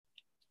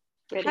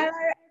Ready? Hello,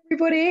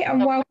 everybody,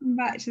 and welcome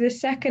back to the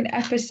second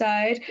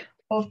episode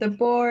of the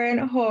Boring,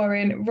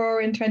 Whoring,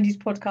 Roaring Twenties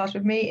podcast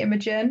with me,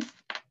 Imogen.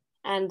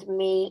 And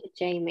me,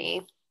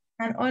 Jamie.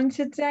 And on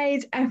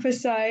today's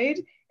episode,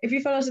 if you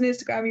follow us on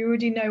Instagram, you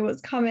already know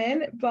what's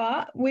coming,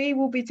 but we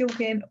will be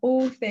talking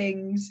all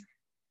things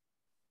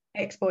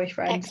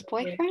ex-boyfriend.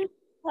 Ex-boyfriend,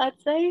 I'd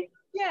say.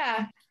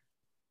 Yeah.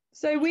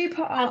 So we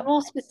put up... And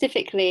more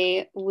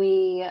specifically,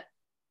 we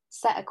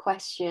set a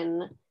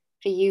question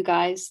for you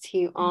guys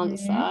to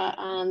answer,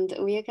 and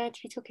we are going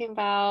to be talking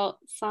about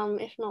some,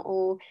 if not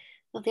all,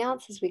 of the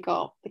answers we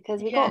got,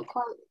 because we got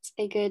quite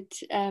a good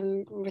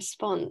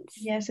response.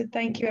 Yeah, so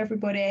thank you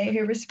everybody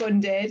who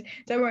responded.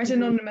 Don't worry, it's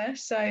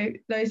anonymous, so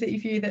those of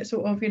you that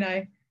sort of,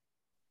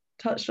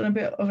 touched on a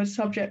bit of a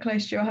subject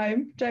close to your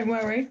home, don't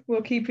worry,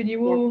 we're keeping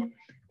you all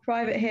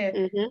private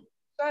here.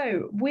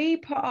 So we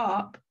put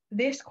up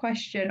this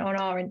question on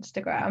our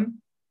Instagram,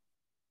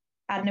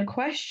 and the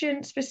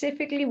question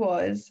specifically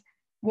was,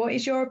 what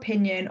is your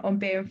opinion on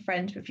being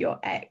friends with your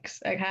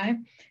ex? Okay.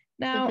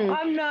 Now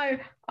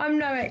I'm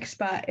no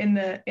expert in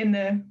the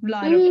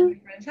line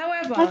of friends.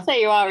 However, I'd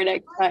say you are an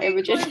expert,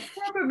 Imogen.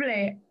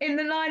 Probably in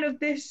the line of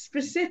this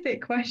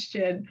specific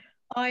question,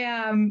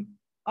 I've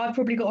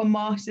probably got a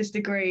master's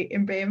degree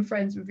in being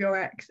friends with your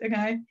ex.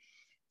 Okay.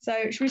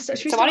 So should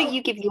we why don't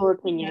you give your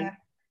opinion? Yeah.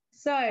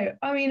 So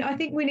I mean, I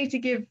think we need to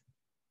give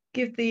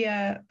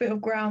the bit of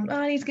ground.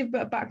 I need to give a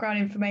bit of background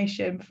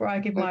information before I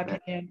give my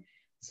opinion.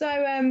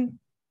 So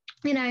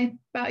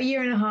about a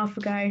year and a half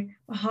ago,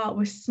 my heart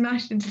was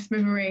smashed into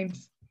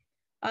smithereens.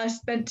 I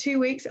spent 2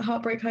 weeks at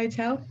Heartbreak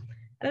Hotel, and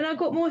then I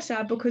got more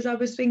sad because I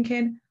was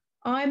thinking,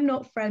 I'm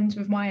not friends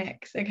with my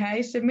ex,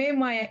 okay? So me and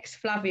my ex,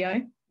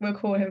 Flavio, we'll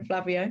call him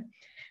Flavio,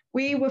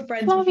 we were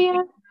friends.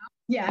 Flavio?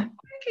 Yeah,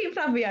 keep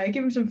Flavio,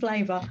 give him some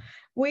flavour.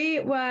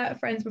 We were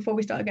friends before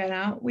we started going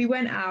out. We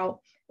went out,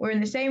 we're in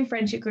the same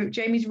friendship group.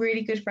 Jamie's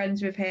really good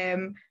friends with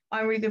him.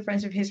 I'm really good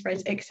friends with his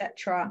friends,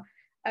 etc.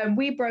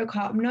 We broke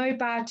up, no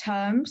bad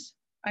terms,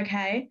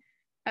 okay?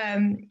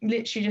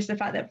 Literally just the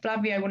fact that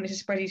Flavio wanted to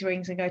spread his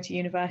wings and go to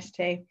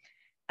university,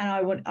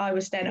 and I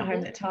was staying at home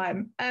at the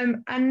time.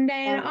 And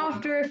then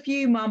after a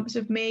few months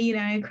of me,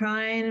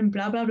 crying and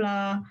blah blah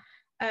blah,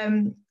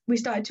 we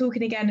started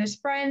talking again as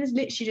friends,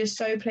 literally just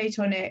so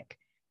platonic,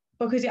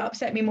 because it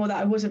upset me more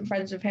that I wasn't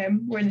friends with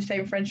him. We're in the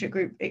same friendship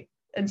group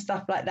and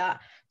stuff like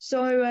that.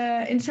 So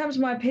in terms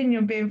of my opinion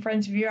on being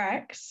friends with your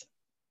ex,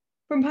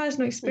 from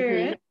personal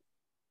experience,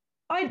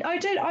 I'm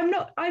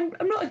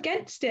not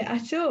against it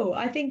at all.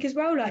 I think as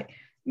well, like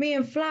me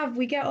and Flav,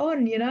 we get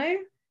on,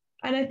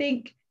 and I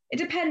think it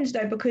depends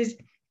though, because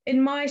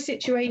in my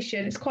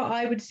situation, it's quite,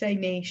 I would say,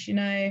 niche.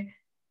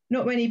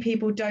 Not many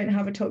people don't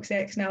have a toxic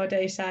ex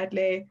nowadays,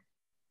 sadly.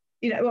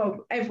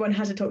 Well, everyone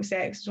has a toxic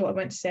ex, is what I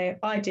meant to say.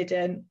 I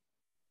didn't.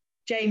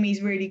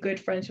 Jamie's really good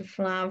friends with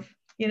Flav.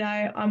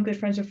 I'm good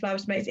friends with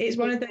Flav's mates. It's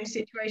one of those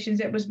situations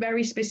that was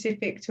very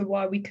specific to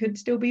why we could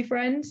still be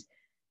friends.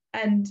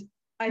 And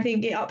I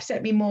think it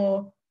upset me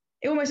more.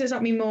 It almost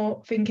upset me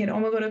more thinking, oh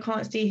my God, I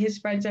can't see his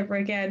friends ever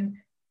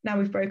again. Now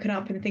we've broken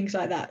up and things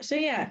like that. So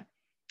yeah,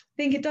 I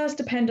think it does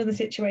depend on the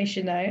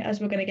situation though,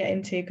 as we're going to get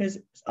into, because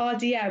our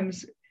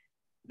DMs,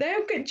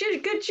 they're good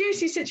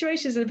juicy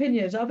situations and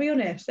opinions. I'll be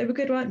honest. They were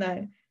good, weren't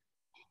they?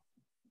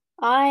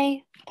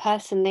 I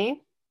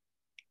personally,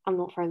 I'm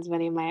not friends with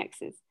any of my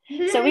exes.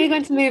 So we're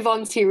going to move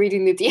on to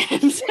reading the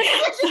DMs.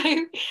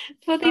 So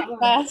for the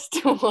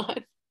first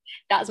one,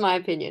 that's my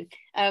opinion.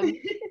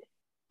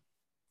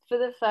 For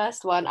the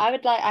first one,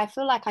 I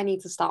feel like I need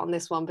to start on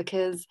this one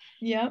because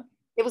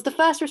it was the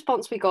first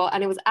response we got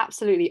and it was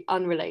absolutely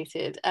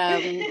unrelated.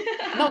 I'm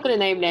not going to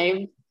name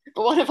names,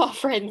 but one of our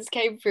friends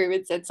came through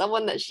and said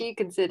someone that she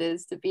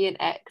considers to be an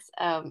ex,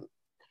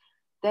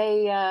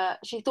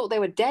 she thought they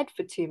were dead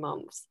for 2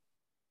 months.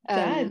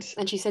 And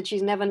she said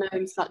she's never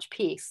known such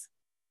peace.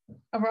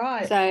 All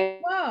right.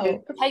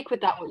 So take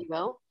with that what you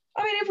will.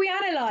 I mean, if we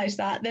analyse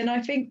that, then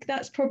I think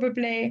that's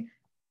probably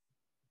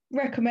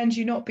recommends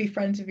you not be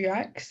friends with your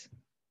ex.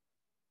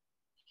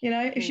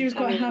 If she was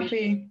quite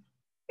happy.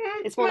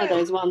 It's one of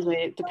those ones where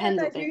it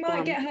depends what they've We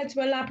might get her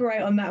to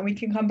elaborate on that, and we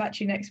can come back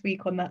to you next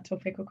week on that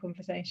topic or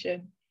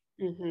conversation.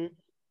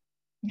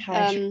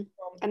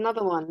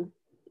 Another one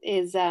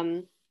is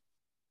one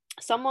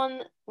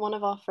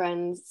of our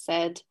friends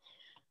said,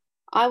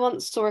 I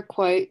once saw a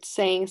quote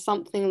saying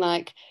something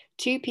like,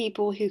 2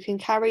 people who can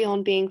carry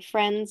on being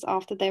friends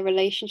after their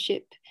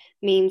relationship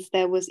means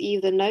there was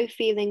either no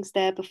feelings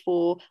there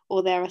before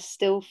or there are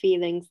still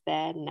feelings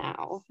there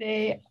now.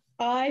 See,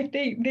 I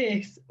think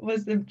this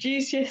was the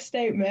juiciest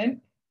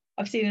statement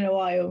I've seen in a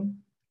while.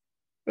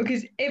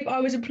 Because if I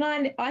was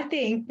applying it, I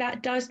think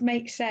that does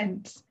make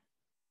sense.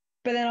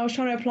 But then I was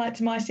trying to apply it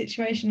to my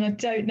situation. I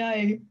don't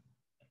know.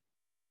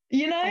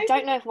 I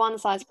don't know if one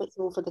size fits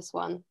all for this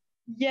one.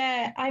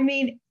 Yeah, I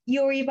mean,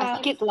 you're either... I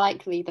think it's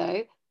likely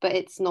though, but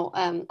it's not.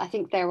 I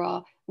think there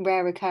are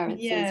rare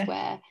occurrences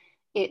where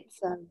it's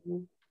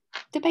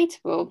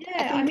debatable.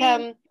 Yeah, I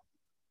think,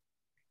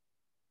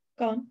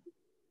 go on.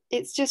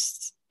 It's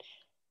just,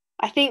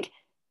 I think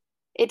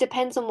it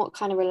depends on what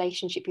kind of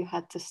relationship you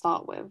had to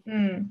start with.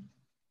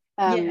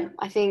 Yeah.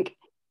 I think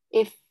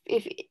if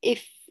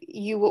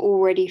you were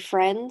already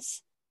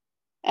friends,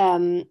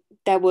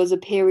 there was a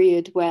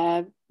period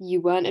where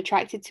you weren't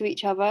attracted to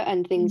each other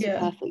and things were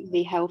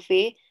perfectly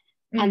healthy,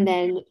 and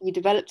then you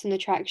developed an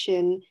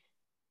attraction,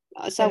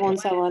 so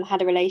on,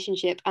 had a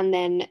relationship, and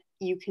then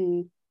you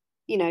can,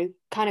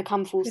 kind of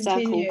come full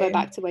circle, go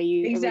back to where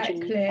you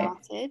originally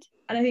started.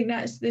 And I think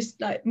that's this,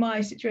 like, my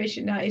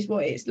situation, that is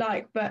what it's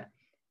like. But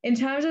in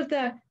terms of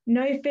the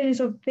no feelings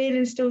or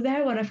feelings still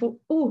there one, I thought,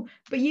 oh,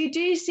 but you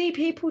do see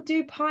people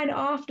do pine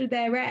after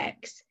their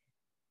ex.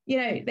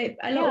 A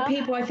lot of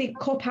people, I think,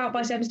 cop out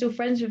by saying I'm still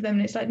friends with them.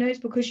 And it's like, no, it's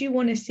because you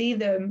want to see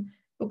them,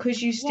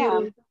 because you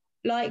still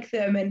like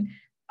them. And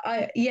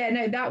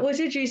that was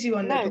a juicy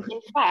one. No,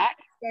 in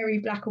fact, very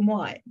black and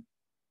white.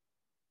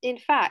 In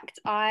fact,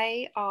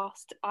 I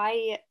asked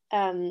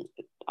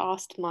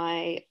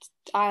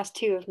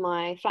two of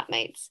my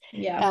flatmates,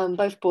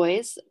 both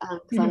boys,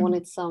 because I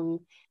wanted some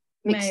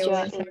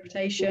mixture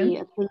interpretation in the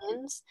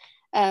opinions,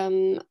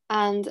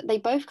 and they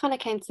both kind of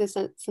came to this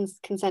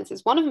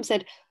consensus. One of them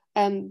said,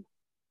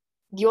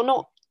 "You're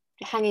not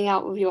hanging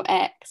out with your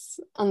ex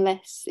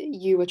unless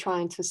you were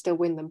trying to still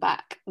win them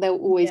back. There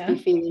will always be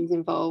feelings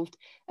involved,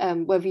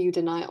 whether you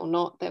deny it or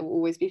not. There will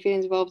always be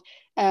feelings involved."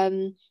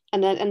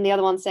 And the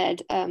other one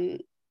said,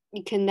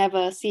 you can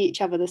never see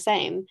each other the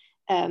same,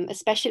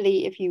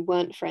 especially if you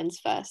weren't friends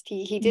first.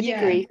 He did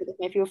agree that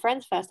if you were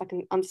friends first, I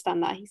can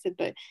understand that. He said,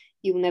 but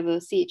you will never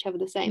see each other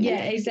the same. Yeah,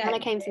 and exactly.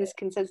 When I came to this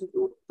consensus,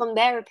 from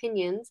their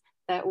opinions,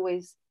 they're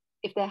always,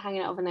 if they're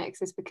hanging out with an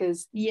ex, it's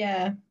because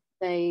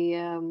they,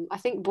 I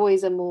think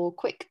boys are more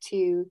quick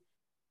to,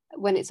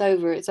 when it's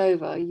over,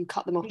 you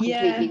cut them off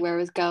completely,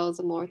 whereas girls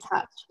are more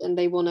attached and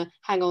they want to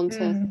hang on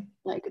to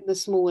like the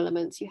small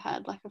elements you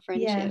had, like a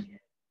friendship.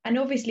 And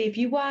obviously, if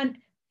you weren't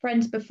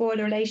friends before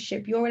the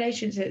relationship, your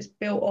relationship is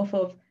built off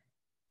of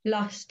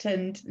lust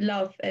and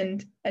love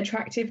and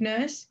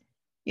attractiveness.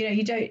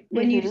 You don't,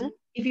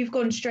 if you've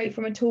gone straight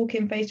from a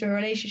talking phase to a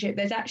relationship,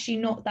 there's actually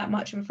not that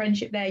much of a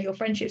friendship there. Your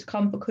friendships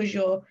come because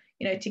you're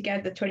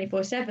together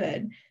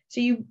 24/7. So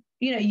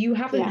you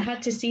haven't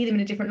had to see them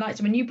in a different light.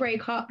 So when you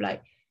break up,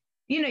 like,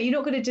 you're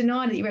not going to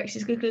deny that your ex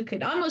is good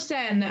looking. I'm not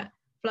saying that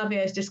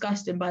Flavio is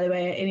disgusting, by the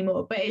way,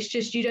 anymore, but it's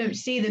just you don't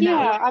see them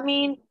that way. I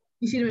mean,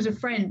 you see them as a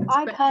friend.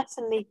 I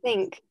personally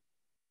think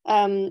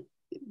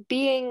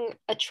being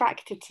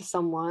attracted to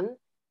someone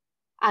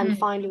and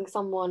finding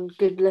someone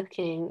good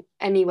looking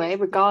anyway,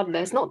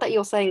 regardless, not that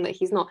you're saying that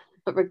he's not,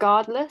 but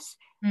regardless,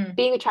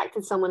 being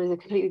attracted to someone is a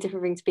completely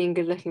different thing to being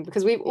good looking,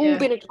 because we've all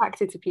been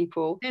attracted to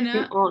people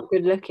who aren't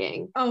good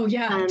looking. Oh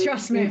yeah,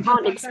 trust me. You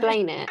can't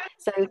explain it.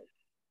 So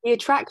the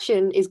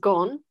attraction is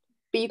gone,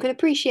 but you can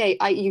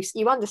appreciate,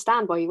 you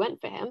understand why you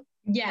went for him.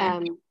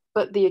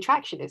 But the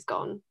attraction is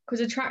gone. Because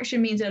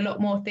attraction means a lot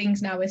more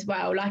things now as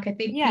well. Like, I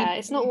think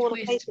it's not all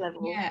on face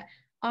level.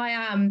 I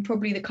am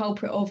probably the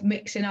culprit of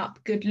mixing up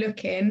good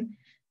looking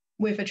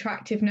with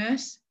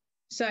attractiveness.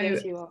 So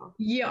yes, you are.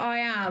 Yeah, I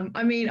am.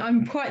 I mean,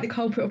 I'm quite the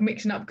culprit of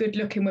mixing up good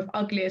looking with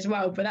ugly as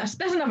well. But that's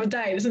another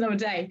day. That's another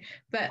day.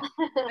 But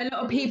a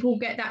lot of people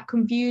get that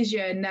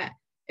confusion that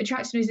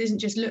attractiveness isn't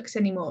just looks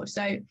anymore.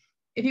 So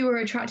if you were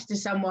attracted to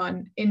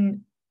someone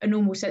in a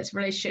normal sense of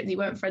relationship that you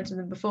weren't friends with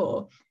them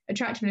before,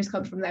 attractiveness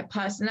comes from their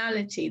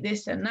personality,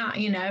 this and that,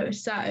 a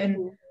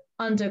certain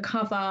under the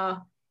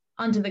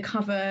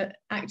cover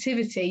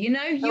activity,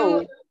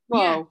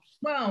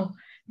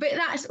 but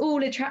that's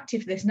all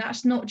attractiveness, and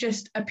that's not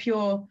just a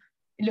pure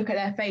look at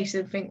their face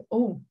and think,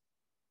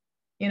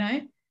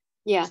 right.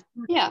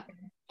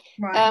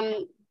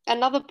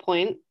 Another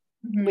point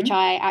which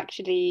I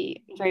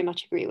actually very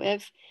much agree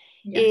with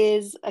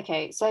is,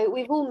 okay, so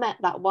we've all met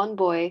that one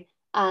boy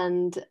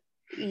and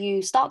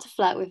you start to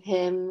flirt with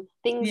him,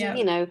 things,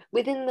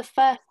 within the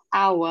first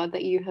hour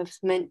that you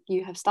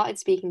have started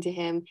speaking to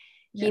him,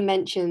 he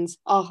mentions,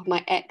 oh,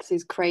 my ex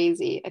is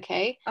crazy.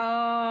 Okay.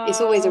 It's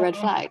always a red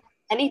flag.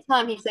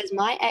 Anytime he says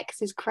my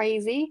ex is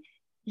crazy,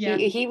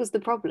 he was the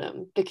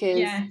problem,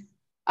 because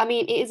I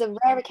mean, it is a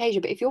rare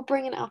occasion, but if you're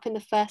bringing it up in the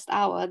first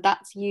hour,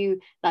 that's you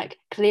like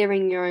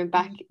clearing your own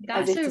back,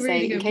 as if to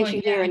say, in case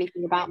you hear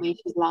anything about me,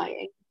 she's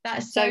lying.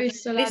 That's so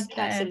this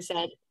person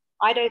said,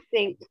 I don't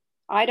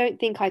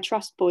think I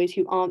trust boys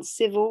who aren't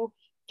civil,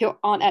 who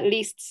aren't at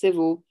least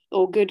civil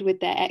or good with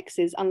their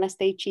exes, unless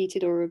they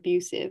cheated or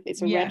abusive.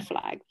 It's a red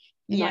flag.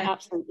 And I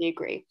absolutely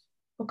agree.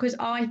 Because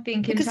I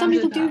think some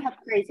people do have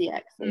crazy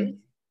exes.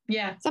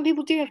 Yeah. Some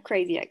people do have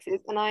crazy exes,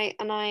 and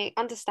I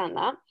understand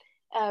that.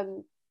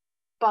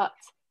 But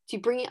to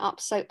bring it up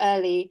so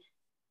early,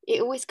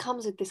 it always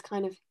comes with this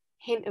kind of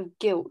hint of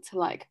guilt,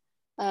 like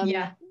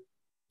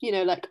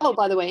like, oh,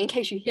 by the way, in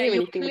case you hear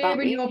anything about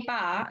me, your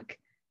back.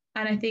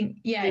 And I think,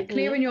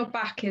 clearing your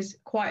back is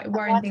quite a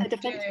worrying thing to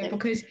do,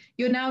 because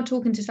you're now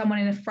talking to someone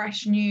in a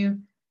fresh new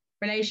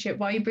relationship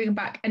while you bring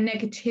back a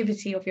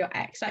negativity of your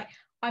ex. Like,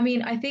 I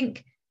mean,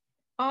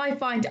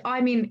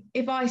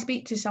 if I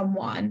speak to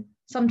someone,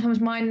 sometimes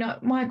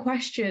my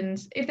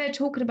questions, if they're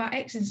talking about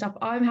ex and stuff,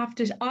 I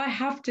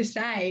have to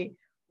say,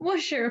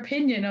 what's your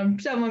opinion on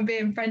someone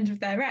being friends with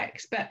their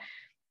ex? But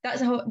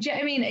that's a whole, do you know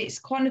what I mean? It's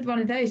kind of one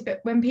of those. But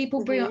when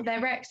people bring up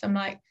their ex, I'm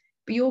like,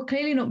 but you're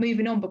clearly not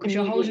moving on because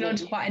you're holding on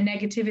to quite a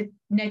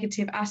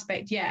negative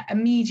aspect. Yeah,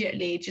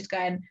 immediately just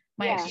going,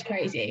 my ex is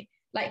crazy.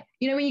 Like,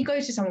 you know, when you go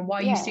to someone, why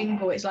are you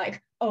single? It's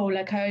like, oh,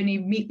 like I only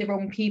meet the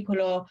wrong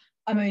people, or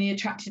I'm only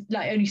attracted,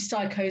 like only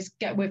psychos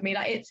get with me.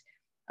 Like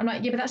I'm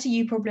like, yeah, but that's a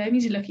you problem. You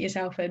need to look at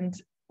yourself and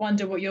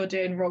wonder what you're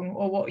doing wrong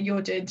or what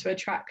you're doing to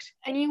attract.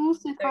 And you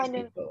also kind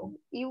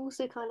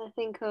of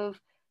think of,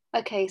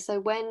 okay,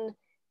 so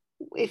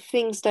if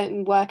things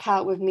don't work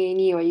out with me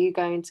and you, are you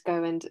going to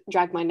go and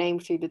drag my name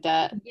through the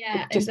dirt?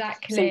 Yeah, just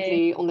exactly.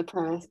 Simply on the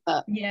premise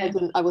that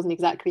I wasn't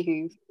exactly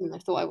who I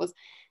thought I was.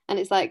 And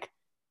it's like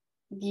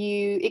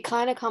it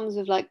kind of comes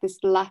with like this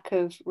lack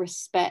of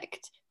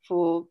respect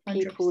for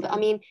people. I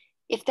mean,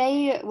 if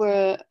they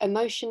were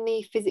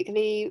emotionally,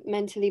 physically,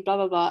 mentally, blah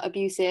blah blah,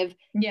 abusive,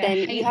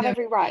 then you have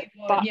every right.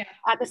 But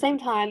at the same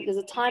time, there's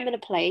a time and a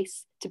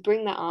place to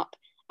bring that up,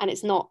 and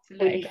it's not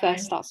when you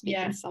first start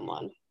speaking to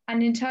someone.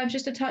 And in terms,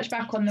 just to touch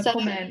back on the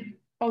comment,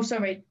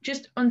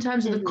 just on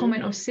terms of the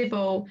comment of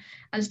civil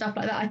and stuff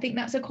like that, I think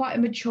that's quite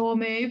a mature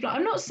move. Like,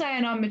 I'm not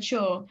saying I'm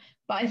mature,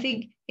 but I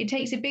think it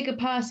takes a bigger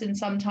person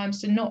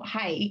sometimes to not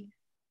hate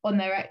on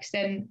their ex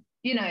than,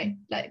 you know,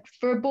 like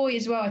for a boy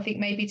as well, I think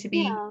maybe to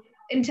be,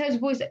 in terms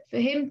of boys,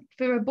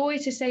 for a boy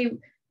to say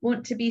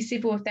want to be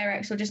civil with their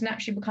ex or just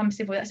naturally become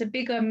civil, that's a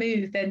bigger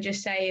move than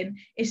just saying,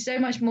 it's so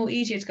much more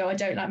easier to go, I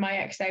don't like my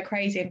ex, they're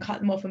crazy, and cut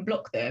them off and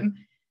block them.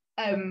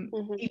 Even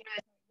though,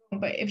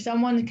 but if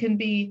someone can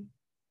be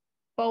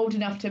bold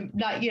enough to,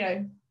 like, you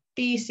know,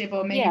 be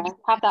civil, maybe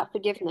have that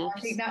forgiveness, I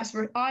think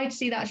I'd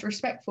see that as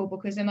respectful,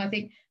 because then I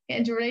think get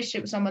into a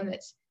relationship with someone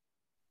that's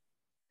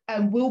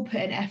will put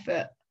an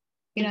effort,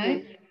 you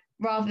know,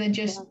 rather than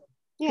just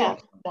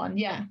block one.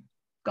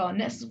 Go on,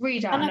 let's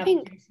read out. And I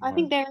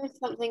think there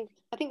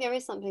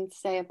is something to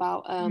say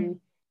about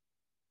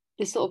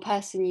the sort of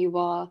person you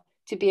are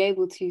to be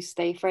able to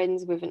stay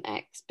friends with an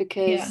ex,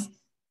 because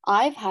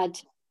I've had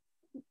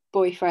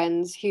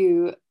boyfriends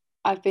who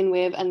I've been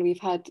with and we've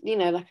had, you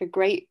know, like a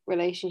great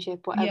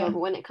relationship, whatever, but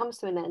when it comes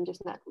to an end,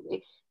 just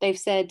naturally they've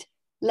said,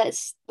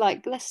 let's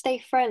stay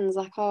friends,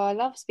 like, oh, I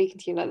love speaking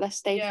to you, like, let's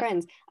stay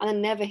friends, and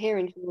then never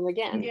hearing from them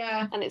again.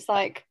 And it's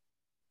like,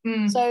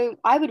 so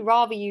I would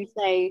rather you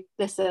say,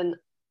 listen,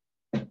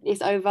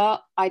 it's over,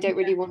 I don't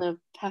really want to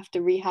have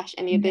to rehash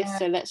any of this,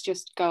 so let's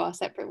just go our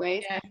separate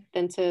ways,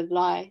 than to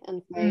lie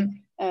and say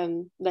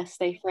let's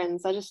stay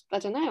friends. I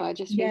don't know, I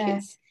just think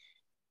it's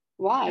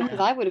why, because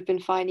I would have been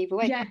fine either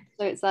way.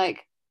 So it's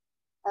like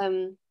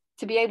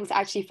to be able to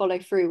actually follow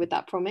through with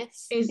that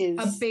promise is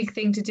a big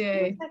thing to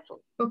do,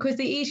 because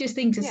the easiest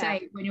thing to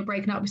say when you're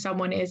breaking up with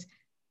someone is,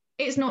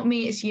 it's not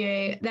me, it's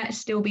you, let's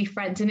still be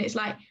friends. And it's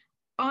like,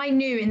 I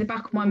knew in the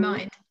back of my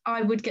mind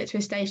I would get to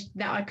a stage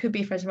that I could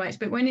be friends with my ex,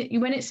 but when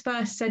it's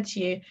first said to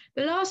you,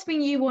 the last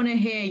thing you want to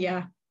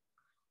hear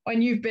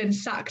when you've been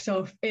sacked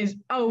off is,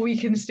 oh, we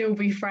can still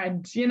be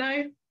friends, you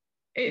know?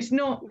 It's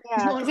not,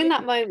 because in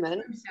that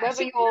moment,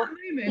 whether you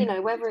know,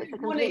 whether it's a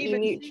completely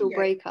mutual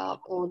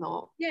breakup or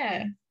not,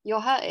 you're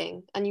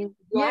hurting and you're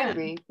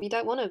angry. You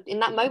don't want to, in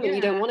that moment,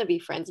 you don't want to be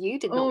friends. You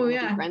did not want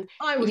to be friends.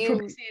 I was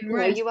probably seeing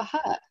red. You know, you were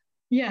hurt.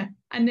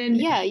 And then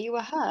you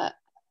were hurt.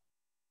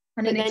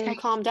 And then you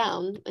calm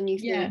down and you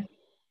think,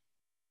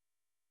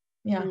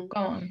 go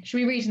on. Should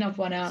we read another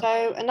one out?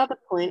 So another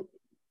point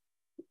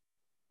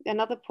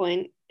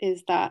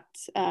is that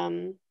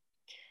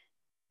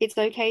it's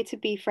okay to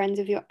be friends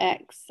with your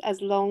ex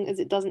as long as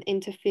it doesn't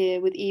interfere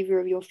with either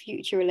of your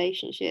future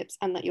relationships,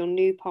 and that your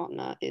new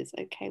partner is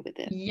okay with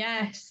it.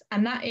 Yes,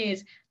 and that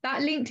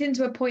linked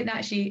into a point that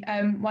actually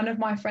one of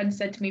my friends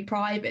said to me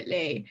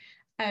privately,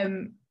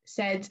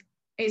 said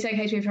it's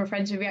okay to be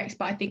friends with your ex,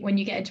 but I think when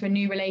you get into a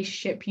new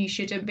relationship, you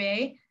shouldn't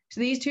be. So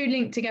these two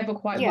link together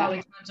quite well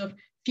in terms of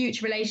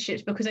future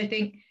relationships, because I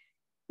think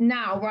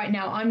right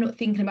now, I'm not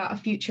thinking about a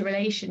future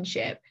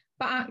relationship,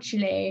 but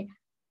actually,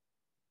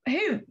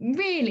 who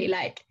really,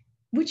 like,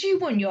 would you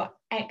want your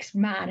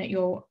ex-man at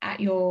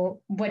your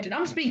wedding?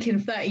 I'm speaking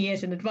 30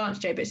 years in advance,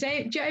 Joe, but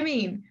say, do you know what I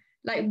mean?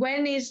 Like,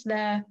 when is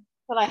the...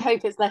 Well, I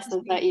hope it's less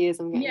than 30 years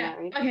I'm getting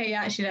married. Okay,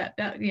 actually,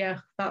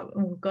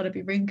 that got to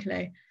be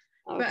wrinkly.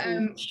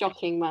 But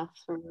shocking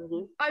maths from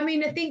me. I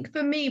mean, I think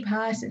for me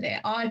personally,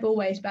 I've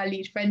always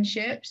valued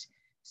friendships.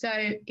 So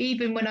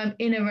even when I'm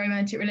in a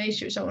romantic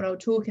relationship with someone or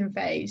talking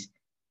phase,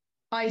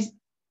 I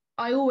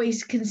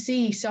always can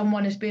see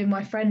someone as being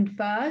my friend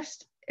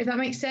first, if that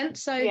makes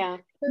sense. So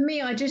for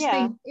me, I just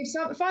think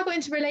if I got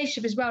into a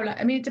relationship as well, like,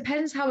 I mean, it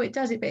depends how it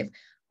does it, but if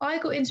I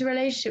got into a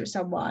relationship with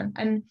someone,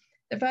 and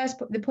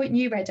the point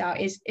you read out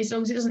is, as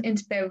long as it doesn't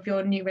interfere with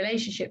your new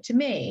relationship, to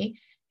me,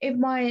 if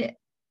my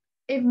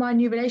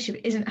new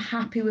relationship isn't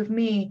happy with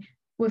me,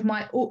 with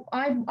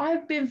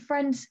I've been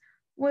friends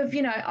with,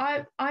 you know,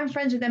 I'm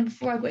friends with them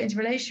before I got into a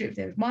relationship with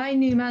them. If my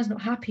new man's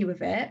not happy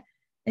with it,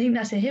 I think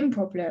that's a him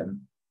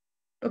problem,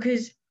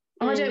 because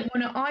I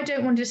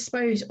don't want to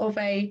dispose of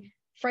a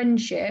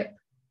friendship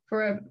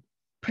for a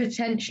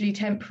potentially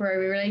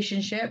temporary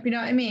relationship. You know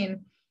what I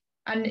mean?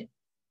 And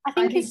I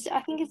think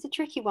it's a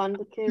tricky one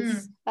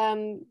because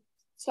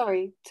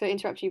sorry to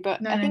interrupt you,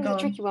 but no, I no, think go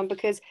it's a on. tricky one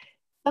because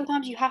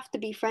sometimes you have to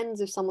be friends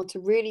with someone to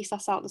really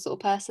suss out the sort of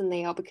person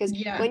they are, because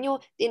Yeah, when you're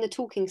in the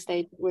talking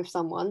stage with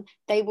someone,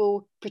 they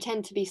will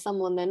pretend to be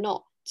someone they're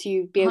not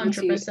to be able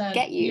to 100%.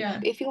 get you. Yeah,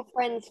 If you're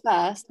friends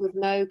first with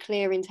no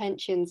clear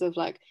intentions of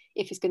like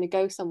if it's going to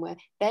go somewhere,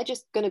 they're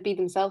just going to be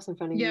themselves in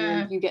front of you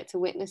yeah. and you get to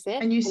witness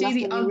it, And you and see that's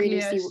the when you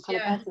really see what ugliest. kind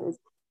of Yeah. person it is.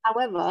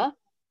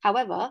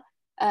 However,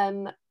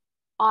 um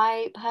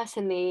I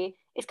personally,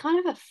 it's kind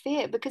of a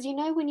fear because you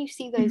know when you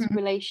see those Mhm.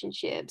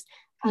 relationships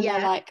and they're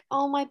Yeah. like,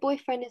 oh, my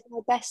boyfriend is my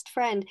best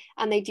friend,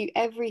 and they do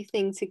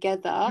everything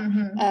together,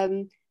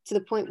 Hmm. to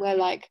the point where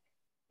like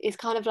it's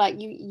kind of like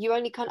you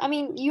only kind I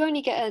mean you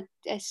only get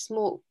a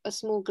small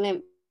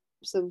glimpse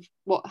of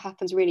what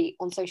happens really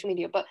on social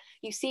media, but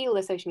you see all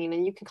the social media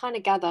and you can kind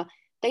of gather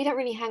they don't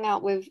really hang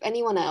out with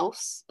anyone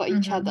else but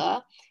each Hmm.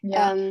 other,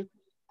 Yeah. um,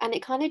 and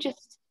it kind of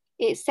just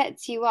it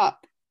sets you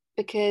up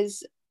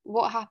because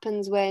what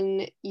happens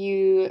when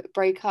you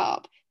break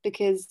up,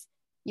 because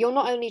you're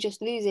not only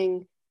just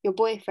losing your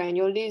boyfriend,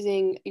 you're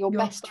losing your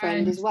Your best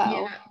friend as friends.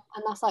 Yeah. well,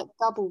 and that's like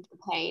double the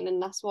pain,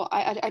 and that's what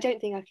I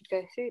don't think I could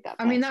go through that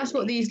I mean, that's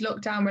what personally. these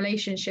lockdown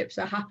relationships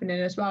are happening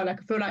as well. Like,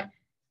 I feel like,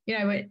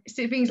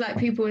 so things like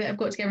people that have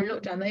got together in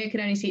lockdown, they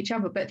can only see each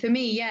other. But for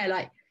me, yeah,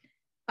 like,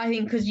 I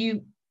think because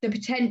the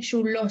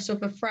potential loss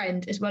of a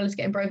friend as well as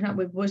getting broken up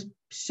with was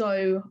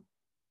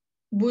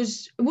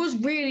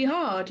really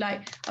hard.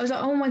 Like, I was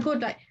like, oh my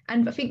God, like,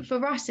 and I think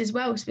for us as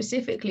well,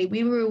 specifically,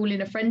 we were all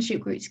in a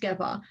friendship group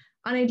together.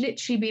 And I'd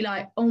literally be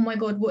like, oh my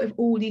God, what if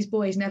all these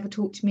boys never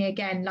talk to me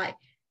again? Like,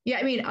 yeah,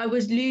 I mean, I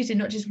was losing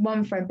not just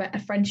one friend, but a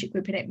friendship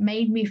group, and it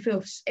made me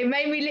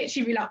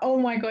literally be like, oh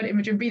my God,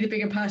 Imogen, be the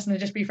bigger person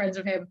and just be friends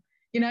with him,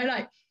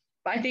 like,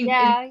 but I think in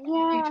Yeah, future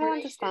I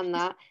relationships, understand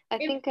that. I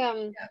if,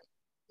 think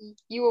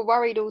you were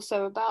worried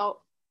also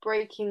about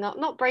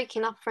not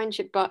breaking up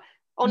friendship, but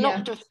or yeah,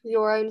 not just for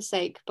your own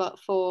sake, but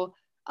for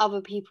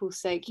other people's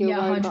sake. You're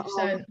yeah, worried about,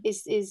 oh, 100%.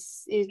 is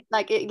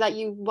like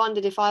you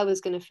wondered if I was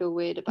going to feel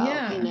weird about,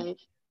 Yeah, because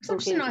I'm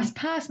just a talking. nice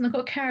person. I've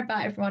got to care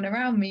about everyone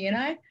around me.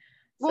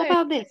 What So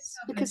about this?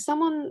 Because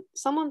selfless.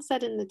 someone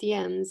said in the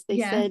DMs, they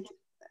Yeah.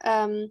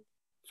 said,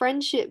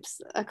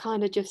 friendships are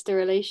kind of just a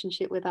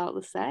relationship without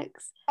the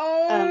sex,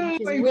 Oh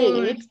which is my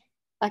weird. God.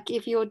 Like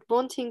if you're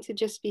wanting to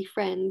just be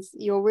friends,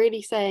 you're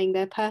really saying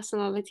their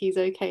personality is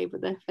okay,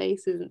 but their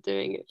face isn't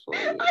doing it for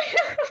you.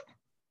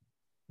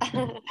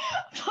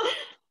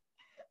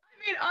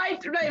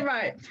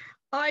 Right.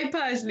 I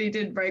personally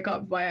didn't break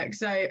up with my ex,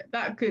 so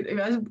that's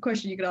a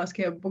question you could ask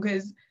him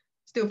because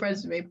still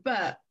friends with me.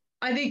 But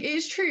I think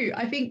it's true.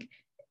 I think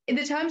in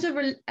the terms of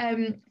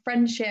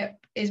friendship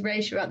is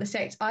relationship about the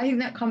sex, I think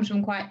that comes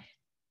from quite.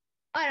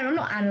 I don't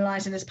know, I'm not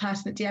analysing this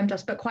person that DM'd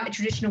us, but quite a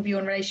traditional view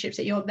on relationships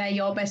that they're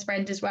your best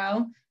friend as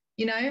well,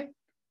 you know?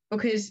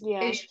 Because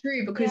Yeah, it's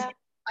true, because yeah.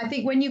 I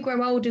think when you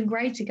grow old and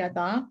grey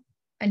together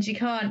and you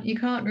can't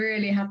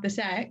really have the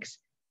sex,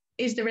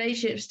 is the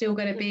relationship still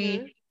going to Hmm.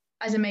 be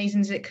as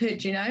amazing as it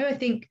could? I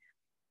think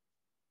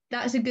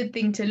that's a good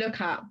thing to look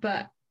at.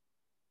 But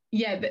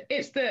yeah,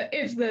 it's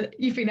the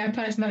you think their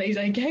personality's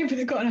okay, but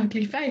they've got an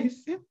ugly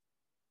face.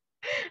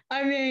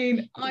 I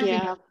mean, I think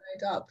Yeah. that's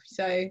made up,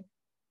 so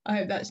I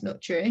hope that's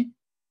not true.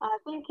 I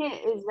think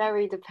it is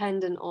very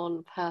dependent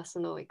on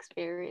personal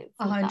experience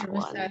A with hundred that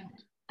one. percent.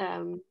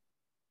 Um,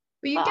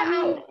 But you but I get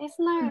mean, out. it's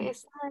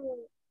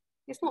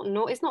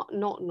not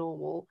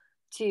normal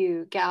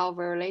to get out of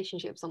a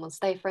relationship with someone,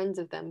 stay friends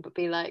with them, but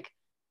be like,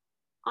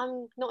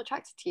 I'm not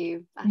attracted to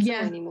you at all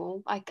Yeah,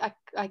 anymore. I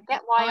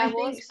get why I I think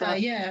was, so.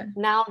 but Yeah,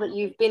 now that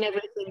you've been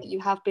everything that you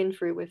have been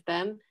through with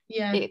them,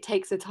 yeah. it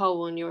takes a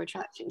toll on your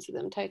attraction to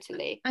them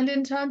totally. And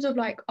in terms of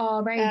like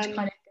our age Um,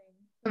 kind of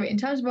thing, sorry, in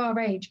terms of our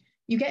age,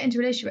 you get into a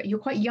relationship, you're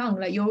quite young,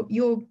 like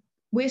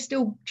we're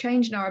still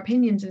changing our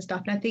opinions and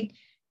stuff. And I think,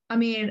 I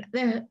mean,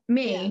 yeah.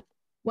 me,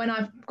 when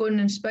I've gone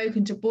and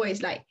spoken to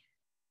boys, like,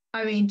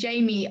 I mean,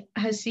 Jamie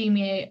has seen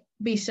me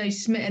be so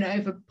smitten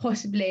over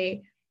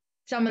possibly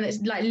someone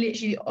that's like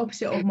literally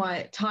opposite of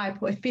my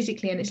type or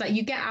physically. And it's like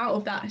you get out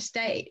of that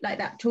state, like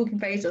that talking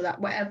phase or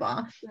that whatever,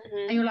 and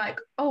Hmm. you're like,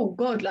 oh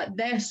God, like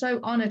they're so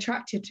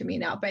unattractive to me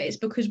now. But it's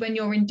because when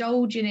you're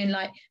indulging in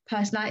like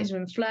personalities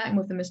and flirting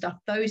with them and stuff,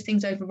 those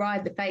things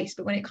override the face.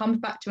 But when it comes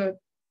back to a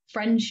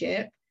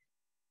friendship,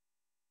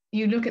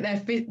 you look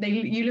at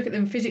you look at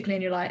them physically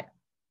and you're like,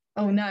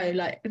 oh no,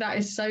 like that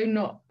is so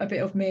not a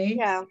bit of me.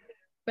 Yeah.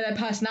 But their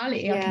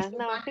personality, I can Yeah. still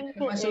No, I fancy think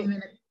them if I saw them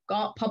in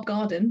a pub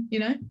garden.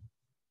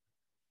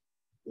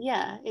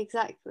 yeah,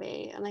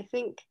 exactly. And I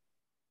think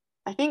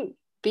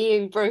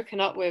being broken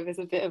up with is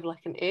a bit of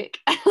like an ick.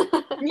 Yeah,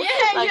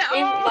 Like yeah.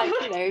 in like, Oh.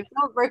 if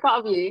someone broke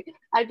up with you,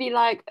 I'd be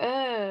like,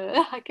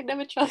 I can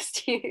never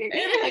trust you.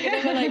 I can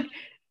never like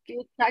be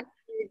attracted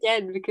to you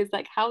again because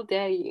like how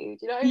dare you?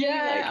 Do you know what I mean?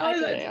 Yeah, Like I I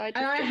was don't like, know. I and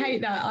just I think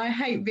hate that. I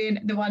hate being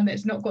the one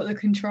that's not got the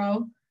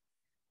control.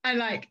 And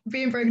like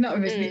being broken up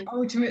with is the mm,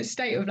 ultimate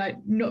state of like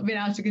not being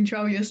able to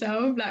control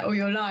yourself, like or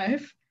your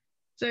life.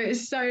 So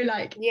it's so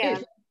like yeah.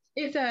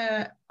 it's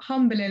a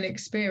humbling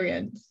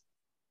experience.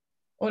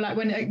 or like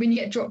when you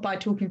get dropped by a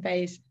talking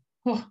phase.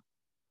 Oh,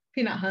 I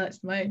think that hurts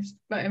the most.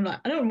 But I'm like,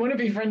 I don't want to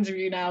be friends with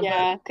you now.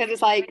 Yeah, because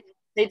it's like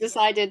they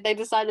decided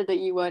that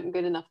you weren't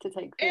good enough to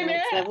take to the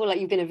next Yeah. level. Like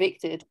you've been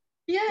evicted.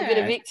 You've been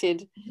Yeah,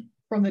 evicted.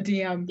 from the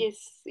DM. Yes,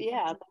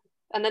 yeah.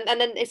 And then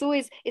it's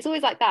always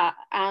like that.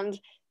 And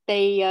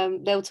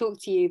they'll talk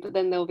to you, but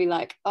then they'll be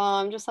like, oh,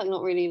 I'm just like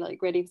not really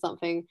like ready for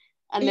something.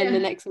 And then the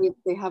Yeah. next week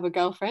they have a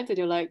girlfriend, and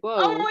you're like, Oh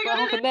whoa, my what God.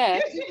 happened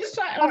there? It's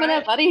like, What happened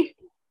there, buddy?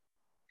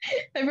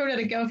 they probably had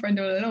a girlfriend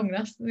all along.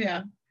 That's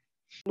yeah.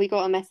 We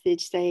got a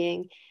message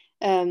saying,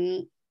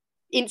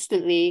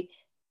 instantly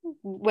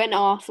when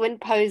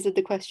posed with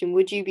the question,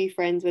 would you be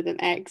friends with an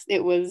ex?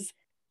 It was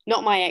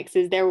not my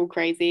exes, they're all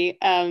crazy.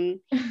 And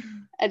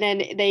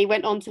then they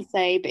went on to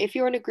say, but if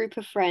you're in a group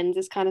of friends,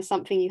 it's kind of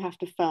something you have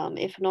to firm.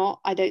 If not,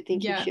 I don't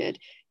think you Yeah. should.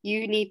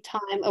 You need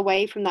time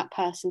away from that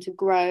person to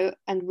grow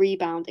and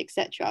rebound,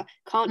 etc.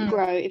 Can't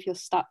grow if you're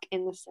stuck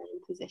in the same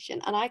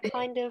position. And I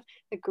kind of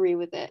agree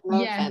with it.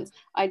 No Yeah. offense.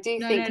 I do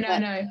No, think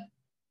that no.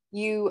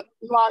 you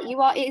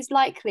are it is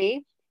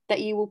likely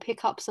that you will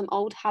pick up some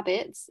old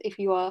habits if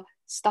you are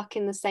stuck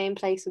in the same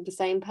place with the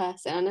same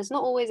person. And it's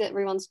not always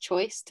everyone's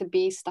choice to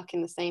be stuck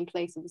in the same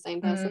place with the same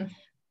person,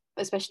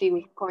 especially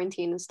with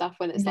quarantine and stuff,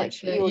 when it's like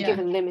Literally, you're yeah.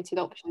 given limited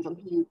options on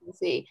who you can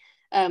see.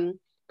 But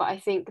I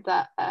think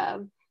that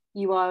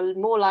you are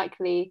more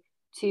likely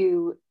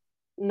to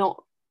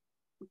not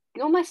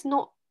almost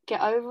not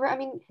get over it. I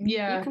mean,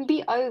 Yeah. you can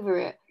be over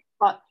it,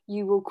 but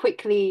you will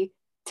quickly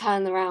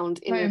turn around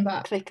in Going a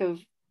back. click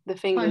of the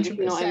fingers, if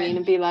you know what I 100%. mean,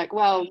 and be like,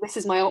 well, this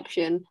is my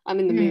option. I'm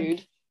in the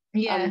mood.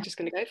 Yeah. I'm just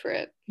going to go for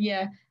it.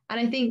 Yeah. And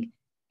I think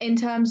in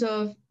terms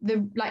of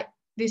the, like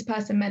this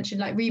person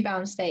mentioned, like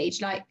rebound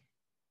stage, like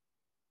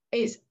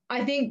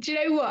I think, do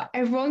you know what?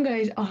 Everyone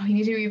goes, oh, you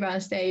need a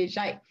rebound stage.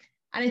 Like,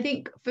 and I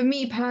think for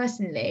me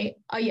personally,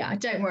 oh yeah,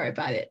 don't worry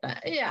about it.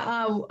 Like, yeah,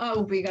 I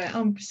will be going,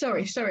 I'm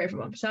sorry,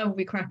 everyone. So I will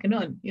be cracking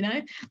on, you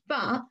know?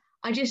 But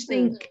I just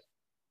think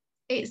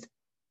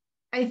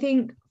I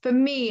think for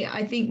me,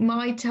 I think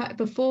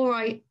before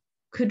I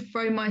could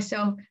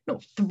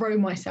not throw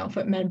myself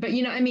at men, but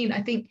you know what I mean?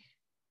 I think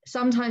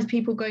sometimes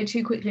people go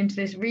too quickly into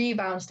this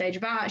rebound stage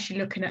without actually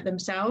looking at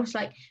themselves.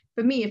 Like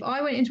for me, if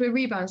I went into a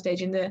rebound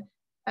stage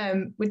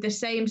with the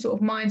same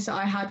sort of mindset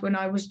I had when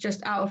I was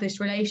just out of this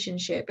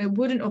relationship, it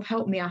wouldn't have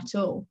helped me at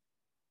all.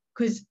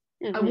 Because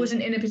I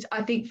wasn't in a position.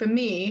 I think for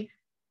me,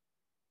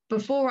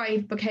 before I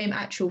became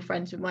actual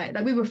friends with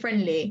we were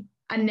friendly,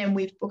 and then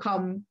we've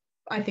become,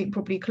 I think,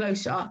 probably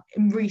closer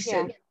in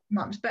recent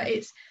months. But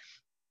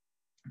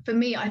for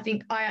me, I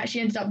think I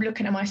actually ended up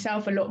looking at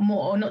myself a lot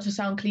more, not to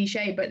sound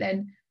cliche, but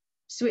then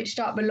switched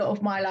up a lot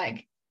of my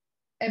like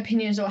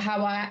opinions or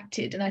how I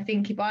acted. And I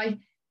think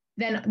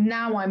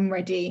now I'm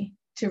ready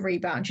to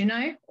rebound, you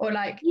know, or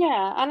like.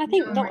 Yeah, and I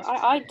think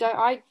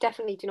I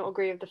definitely do not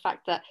agree with the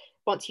fact that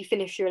once you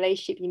finish your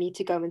relationship, you need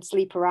to go and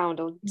sleep around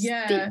or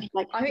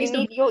like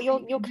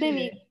you're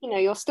clearly, you know,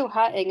 you're still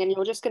hurting and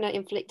you're just going to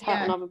inflict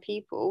hurt on other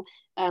people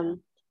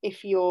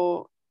if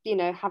you're, you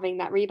know, having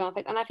that rebound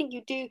effect. And I think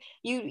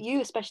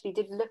you especially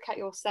did look at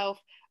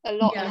yourself a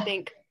lot and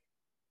think,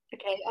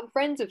 okay, I'm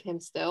friends with him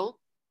still,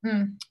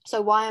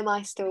 so why am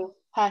I still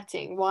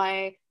hurting?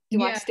 Why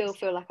do I still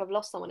feel like I've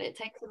lost someone? It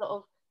takes a lot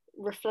of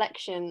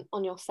reflection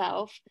on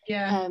yourself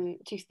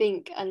to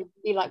think and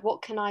be like,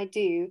 what can I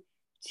do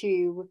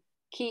to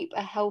keep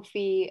a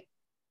healthy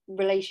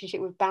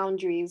relationship with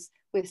boundaries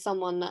with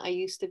someone that I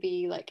used to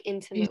be like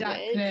intimate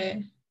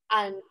with,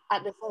 and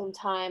at the same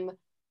time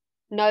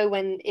know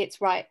when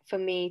it's right for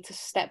me to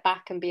step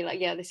back and be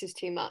like, yeah, this is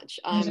too much.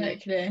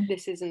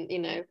 This isn't, you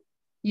know,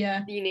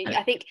 unique.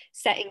 I think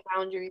setting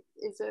boundaries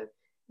is a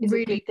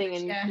really good thing,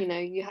 and you know,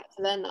 you have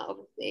to learn that,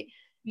 obviously.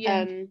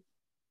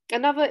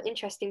 Another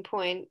interesting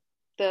point,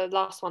 the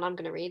last one I'm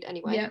going to read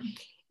anyway,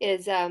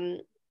 is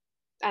and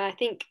I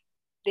think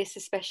this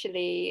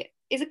especially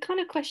is a kind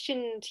of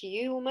question to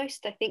you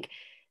almost. I think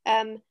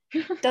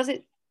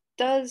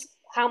does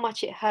how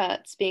much it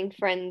hurts being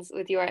friends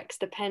with your ex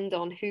depend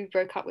on who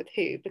broke up with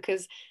who?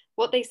 Because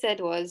what they said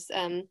was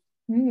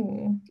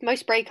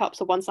most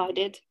breakups are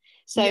one-sided.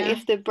 So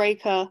if the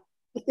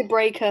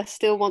breaker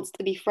still wants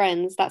to be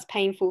friends, that's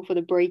painful for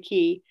the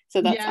breakee.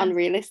 So that's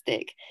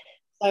unrealistic.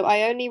 So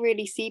I only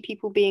really see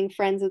people being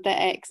friends with their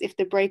ex if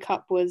the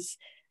breakup was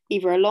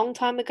either a long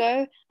time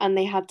ago and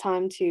they had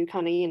time to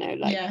kind of, you know,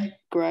 like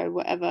grow,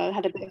 whatever,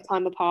 had a bit of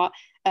time apart,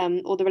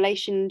 or the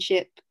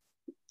relationship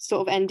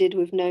sort of ended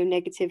with no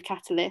negative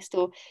catalyst,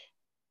 or,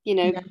 you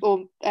know,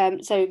 or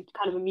so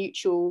kind of a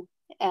mutual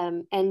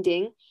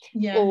ending,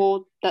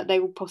 or that they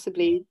will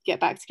possibly get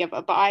back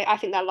together. But I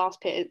think that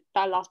last bit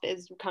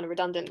is kind of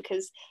redundant,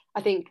 because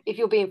I think if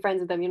you're being friends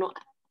with them, you're not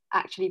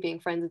actually being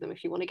friends with them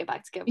if you want to get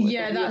back together with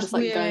them. You're just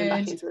like weird. Going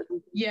back into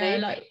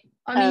it. Like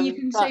I mean, you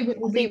can say what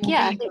will be,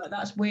 but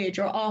that's weird.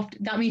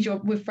 That means you're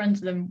with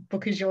friends with them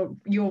because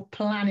you're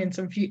planning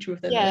some future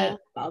with them.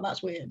 Wow,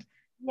 that's weird.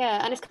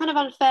 Yeah, and it's kind of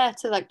unfair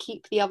to like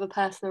keep the other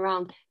person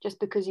around just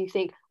because you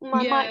think,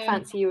 I might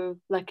fancy you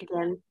like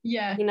again.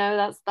 You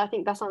know, I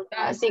think that's unfair.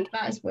 I think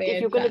that's weird.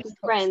 If you're going to be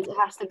friends, it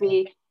has to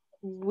be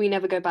we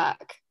never go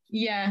back.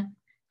 Yeah.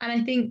 And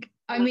I think,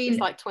 it's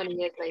like 20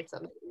 years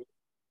later.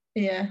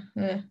 Yeah.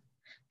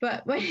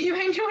 But when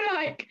you're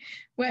like,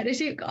 where the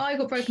shit I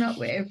got broken up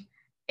with,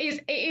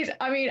 it is,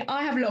 I mean,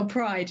 I have a lot of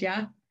pride,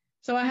 yeah?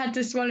 So I had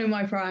to swallow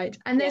my pride.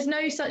 And there's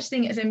no such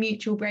thing as a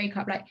mutual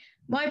breakup. Like,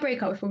 my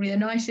breakup was probably the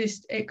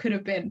nicest it could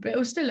have been, but it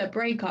was still a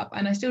breakup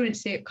and I still didn't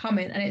see it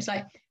coming. And it's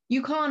like,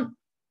 you can't,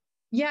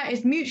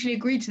 it's mutually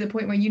agreed to the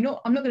point where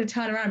I'm not going to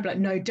turn around and be like,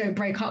 no, don't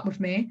break up with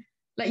me.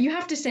 Like, you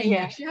have to say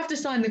yes. You have to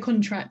sign the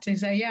contract and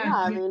say, yeah.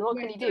 I mean, what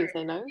can you do?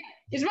 Say no?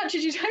 As much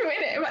as you don't win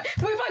it. What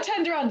if I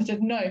turned around and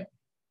said no?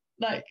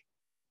 Like,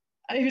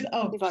 and he was,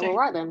 he's like, all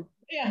right then.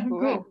 Yeah,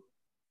 cool.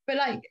 But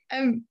like,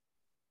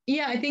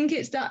 I think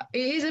it's that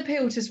it is a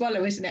pill to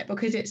swallow, isn't it?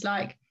 Because it's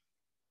like,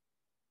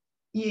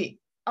 I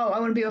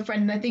want to be your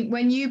friend. And I think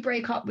when you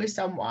break up with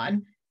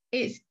someone,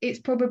 it's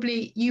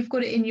probably you've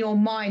got it in your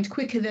mind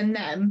quicker than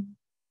them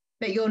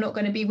that you're not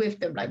going to be with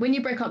them. Like when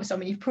you break up with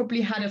someone, you've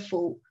probably had a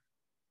fault.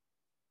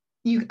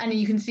 You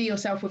can see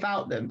yourself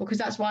without them, because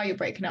that's why you're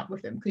breaking up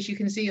with them, because you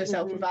can see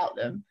yourself without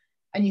them,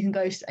 and you can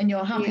go and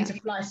you're happy to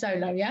fly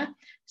solo. Yeah.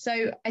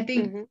 So I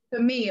think for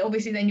me,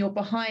 obviously, then you're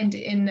behind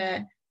in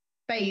the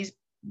phase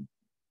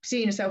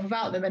seeing yourself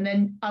without them, and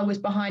then I was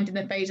behind in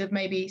the phase of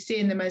maybe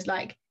seeing them as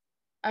like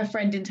a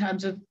friend in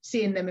terms of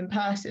seeing them in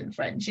person,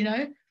 friends, you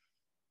know.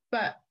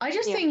 But I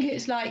just think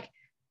it's like,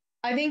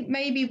 I think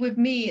maybe with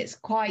me it's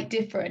quite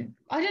different.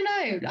 I don't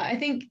know. Like I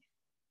think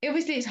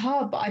obviously it's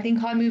hard, but I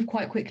think I move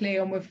quite quickly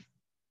on with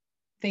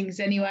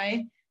things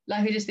anyway.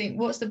 Like I just think,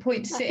 what's the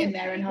point sitting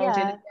there and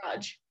holding a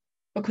grudge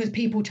because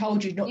people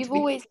told you not to be. You've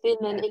always been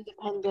an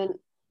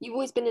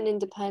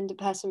independent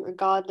person,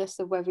 regardless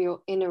of whether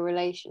you're in a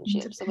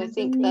relationship. So I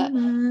think that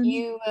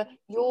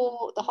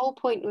the whole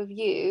point with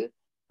you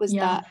was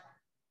that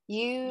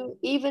you,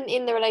 even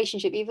in the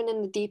relationship, even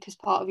in the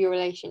deepest part of your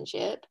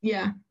relationship,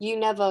 you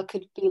never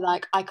could be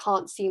like, I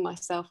can't see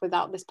myself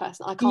without this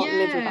person. I can't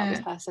live without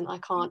this person. I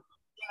can't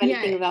do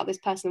anything without this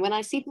person. When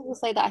I see people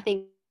say that, I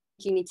think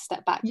you need to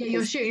step back. Yeah,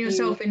 you're shooting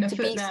yourself in the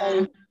foot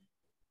there.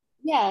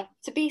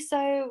 To be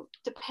so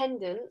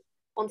dependent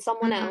on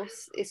someone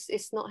else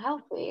it's not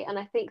healthy, and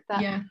I think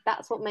that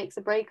that's what makes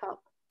a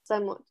breakup so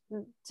much,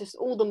 just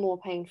all the more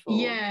painful.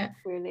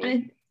 Really.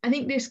 And I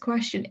think this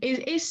question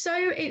is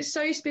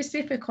so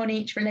specific on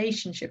each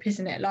relationship,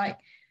 isn't it? Like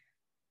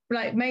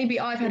maybe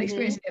I've had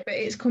experience in it, but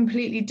it's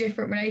completely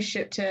different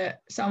relationship to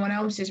someone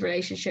else's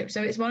relationship.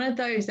 So it's one of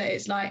those that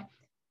it's like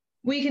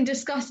we can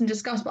discuss,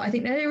 but I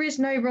think there is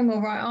no wrong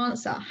or right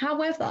answer.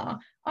 However,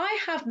 I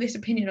have this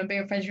opinion on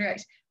being friends with your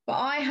ex, but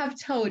I have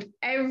told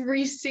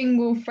every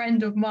single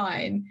friend of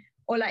mine,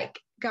 or like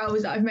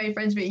girls that I've made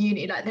friends with at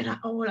uni, like they're like,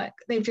 oh, like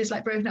they've just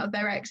like broken up with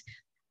their ex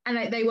and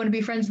like they want to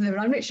be friends with them.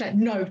 And I'm literally like,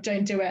 no,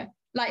 don't do it.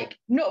 Like,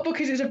 not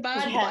because it's a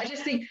bad, but I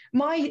just think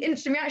my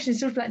instant reaction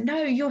is sort of like,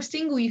 no, you're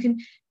single. You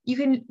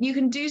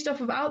can do stuff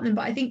without them.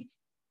 But I think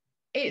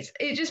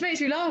it just makes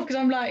me laugh because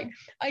I'm like,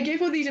 I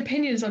give all these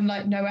opinions on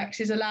like no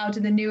exes allowed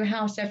in the new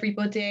house,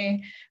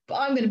 everybody, but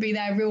I'm going to be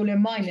there ruling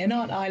mine in,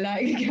 aren't I?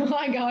 Like,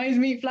 hi guys,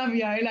 meet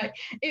Flavio. Like,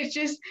 it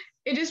just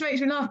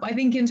makes me laugh. But I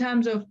think in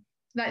terms of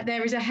like,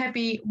 there is a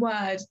heavy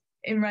word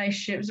in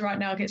relationships right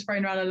now, gets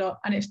thrown around a lot,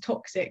 and it's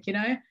toxic, you know.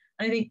 And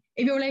I think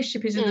if your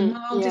relationship is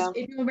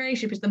if your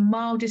relationship is the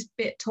mildest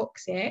bit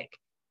toxic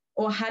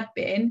or had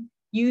been,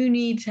 you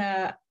need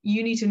to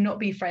not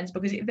be friends,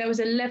 because if there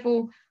was a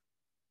level,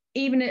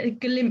 even a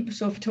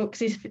glimpse of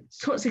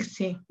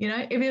toxicity, you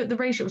know, if the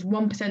relationship was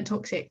 1%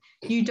 toxic,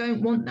 you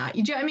don't want that.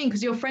 You do know what I mean?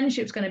 Because your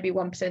friendship's going to be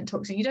 1%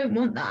 toxic. You don't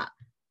want that.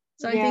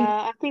 So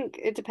I think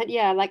it depends.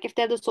 Yeah, like if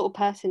they're the sort of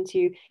person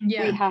to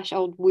rehash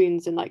old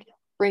wounds and like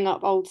bring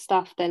up old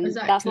stuff, then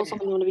that's not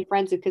someone you want to be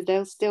friends with, because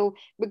they'll still,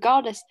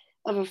 regardless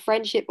of a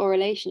friendship or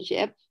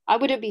relationship, I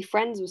wouldn't be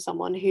friends with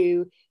someone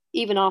who,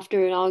 even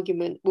after an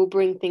argument, will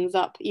bring things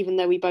up, even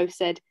though we both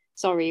said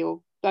sorry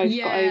or both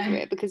got over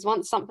it. Because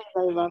once something's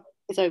over,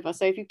 it's over.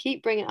 So if you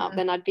keep bringing it up,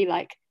 then I'd be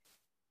like,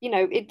 you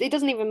know, it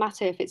doesn't even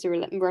matter if it's a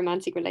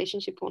romantic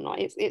relationship or not.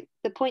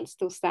 The point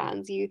still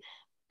stands. You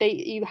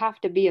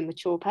have to be a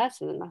mature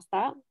person, and that's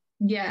that.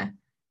 Yeah.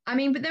 I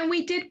mean, but then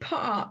we did put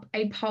up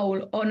a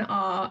poll on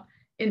our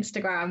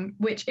Instagram,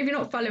 which if you're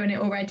not following it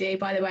already,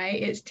 by the way,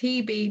 it's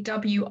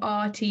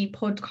TBWRT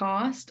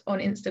podcast on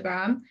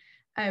Instagram.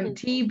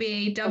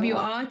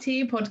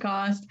 TBWRT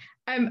podcast.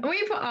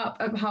 We put up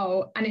a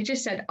poll and it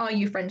just said, are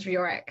you friends with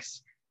your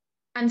ex?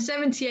 And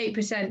 78% of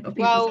people said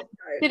no.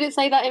 Did it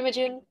say that,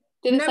 Imogen?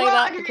 Did it say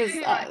that? Because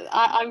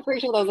I'm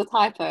pretty sure there was a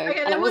typo.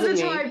 Okay, there was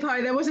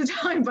a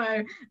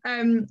typo.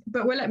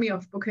 But we'll let me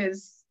off,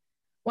 because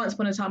once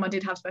upon a time I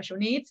did have special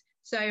needs.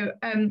 So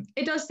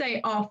it does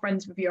say, are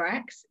friends with your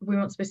ex, if we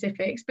want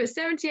specifics. But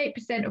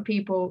 78% of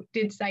people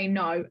did say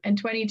no,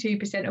 and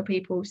 22% of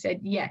people said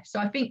yes. So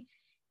I think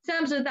in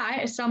terms of that,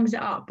 it sums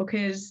it up,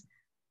 because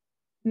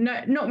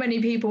not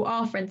many people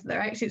are friends with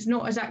their ex. It's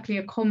not exactly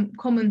a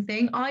common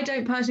thing. I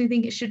don't personally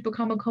think it should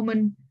become a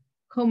common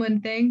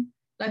thing.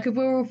 Like, if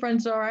we're all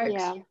friends with our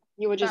ex,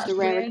 you were just a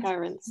rare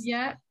occurrence.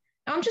 Yeah,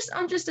 I'm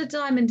just a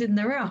diamond in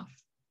the rough.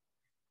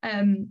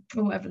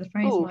 or whatever the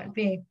phrase might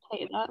be.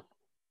 Hate that.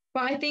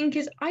 But I think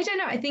I don't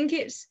know, I think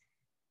it's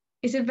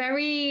a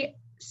very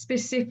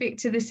specific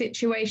to the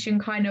situation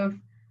kind of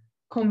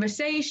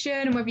conversation,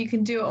 and whether you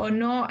can do it or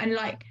not. And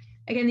like,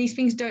 again, these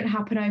things don't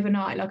happen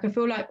overnight. Like, I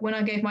feel like when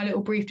I gave my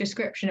little brief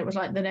description, it was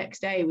like the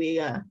next day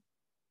we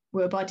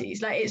were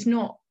buddies. Like, it's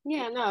not.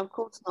 Yeah, no, of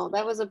course not.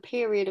 There was a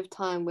period of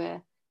time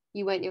where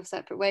you went your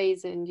separate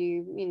ways, and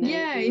you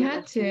know, you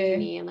had to.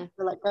 Uni, and I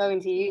feel like going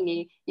to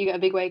uni, you get a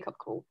big wake up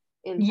call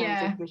in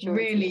terms of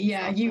maturity. Really,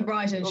 you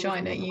rise and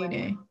shine at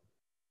uni.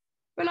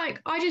 But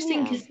like, I just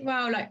think as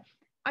well, like,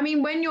 I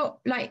mean, when you're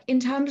like, in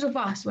terms of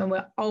us, when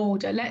we're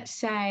older, let's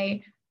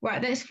say,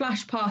 right, let's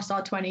flash past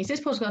our 20s.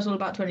 This podcast is all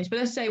about 20s, but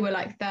let's say we're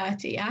like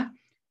 30, yeah?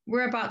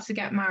 We're about to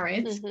get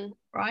married,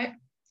 right?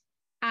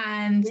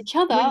 And each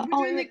other.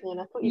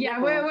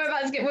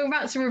 We're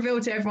about to reveal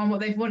to everyone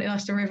what they've wanted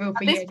us to reveal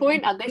for years. At this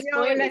point,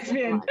 we're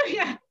lesbian.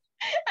 Yeah.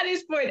 At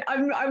this point,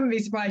 I wouldn't be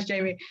surprised,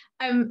 Jamie.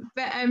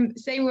 But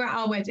say we're at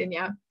our wedding,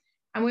 yeah,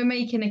 and we're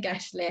making a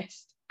guest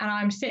list, and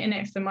I'm sitting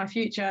next to my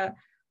future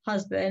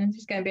husband.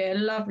 He's going to be a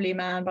lovely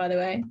man, by the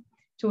way,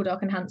 tall,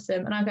 dark, and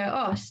handsome. And I go,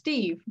 oh,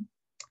 Steve,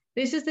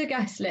 this is the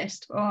guest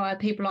list or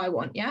people I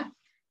want, yeah.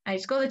 And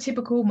he's got the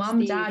typical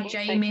mum, dad,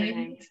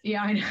 Jamie.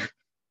 Yeah, I know.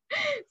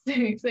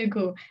 so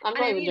cool. I'm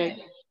not even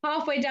joking.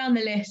 Halfway down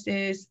the list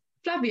is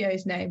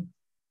Flavio's name,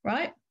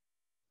 right?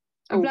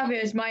 And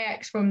Flavio's my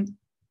ex from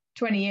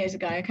 20 years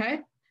ago, okay?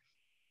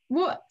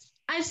 What,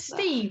 as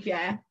Steve,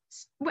 yeah,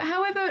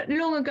 however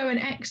long ago an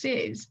ex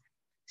is,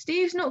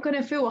 Steve's not going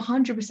to feel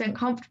 100%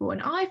 comfortable.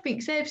 And I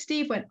think, say if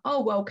Steve went,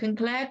 oh, well, can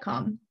Claire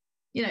come?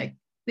 You know,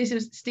 this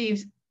is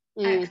Steve's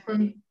ex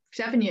from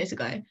 7 years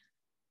ago.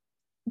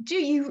 Do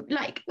you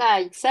like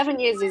 7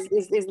 years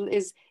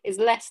is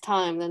less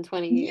time than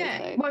 20 years?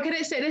 Yeah, well,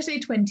 let's say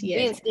 20 years.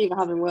 Me and Steve are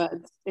having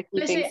words if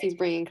he thinks he's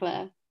bringing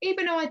Claire.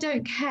 Even though I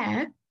don't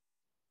care,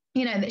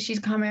 you know, that she's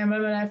coming and blah,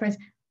 blah, blah, friends.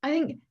 I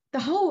think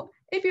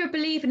if you're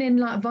believing in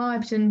like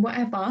vibes and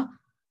whatever,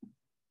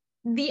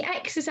 the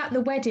exes at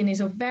the wedding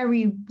is a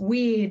very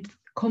weird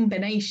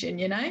combination,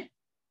 you know?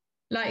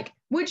 Like,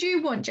 would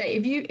you want, Jay,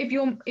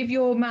 if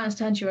your man's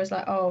turned to you as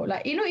like, oh,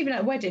 like, you're not even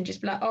at a wedding,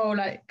 just be like, oh,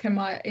 like,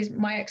 my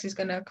ex is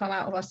gonna come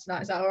out with us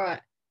tonight, is that all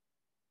right?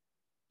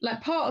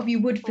 Like, part of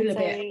you would feel a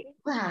bit,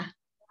 no,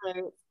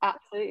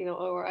 absolutely not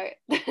all right.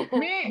 Yeah,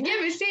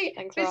 but see,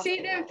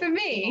 then for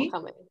me,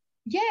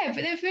 yeah,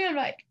 but then feel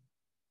like,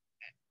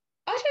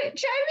 do you know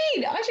what I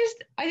mean?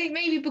 I think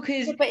maybe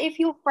because. Yeah, but if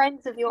you're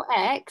friends of your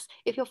ex,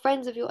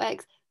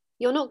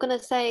 you're not gonna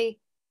say,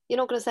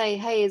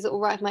 hey, is it all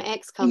right if my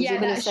ex comes? Yeah,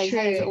 you're gonna say,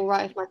 hey, is it all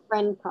right if my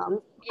friend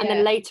comes? Yeah. And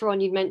then later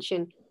on you'd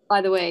mention,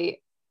 by the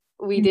way,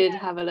 we did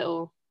have a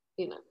little,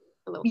 you know,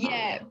 a little.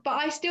 Yeah, but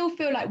I still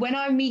feel like when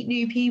I meet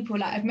new people,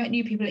 like I've met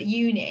new people at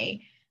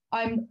uni,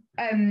 I'm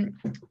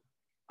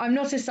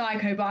not a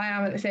psycho, but I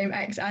am at the same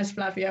ex as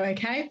Flavio,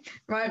 okay?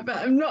 Right,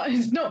 but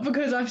it's not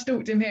because I've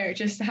stalked him here, it's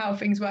just how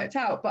things worked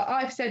out. But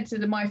I've said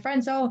to my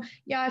friends, oh,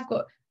 yeah, I've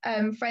got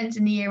friends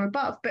in the year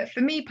above. But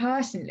for me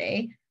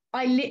personally,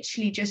 I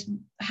literally just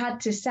had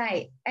to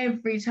say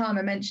every time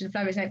I mentioned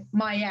Flavio's name,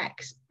 my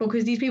ex,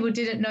 because these people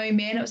didn't know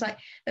me. And it was like,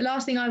 the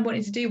last thing I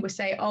wanted to do was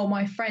say, oh,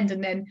 my friend,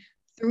 and then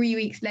 3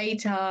 weeks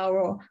later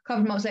or a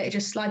couple of months later,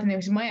 just slide the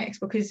names of my ex,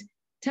 because in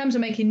terms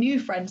of making new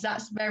friends,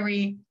 that's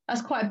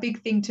quite a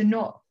big thing to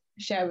not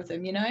share with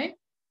them, you know?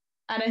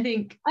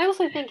 And I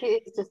also think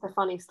it is just a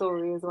funny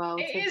story as well.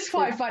 It is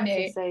quite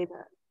funny to say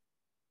that.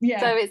 Yeah.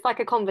 So it's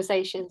like a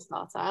conversation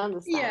starter. I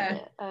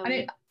understand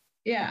it.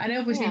 And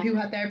obviously people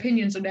have their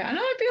opinions on it. And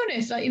I'll be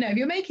honest, like, you know, if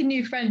you're making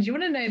new friends, you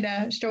want to know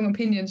their strong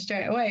opinions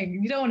straight away.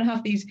 You don't want to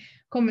have these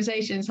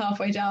conversations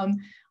halfway down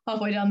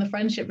the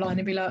friendship line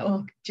and be like,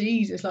 oh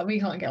Jesus, like we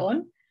can't get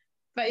on.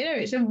 But you know,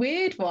 it's a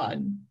weird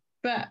one.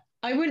 But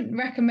I wouldn't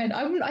recommend.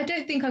 I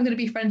don't think I'm going to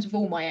be friends with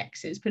all my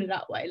exes. Put it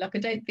that way. Like, I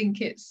don't think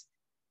it's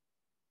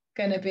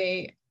going to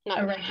be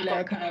a regular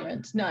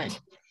occurrence. No,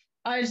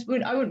 I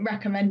wouldn't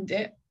recommend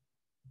it.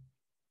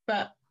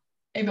 But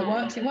if it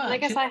works, it works. I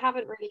guess I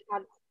haven't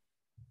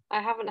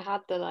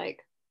had the like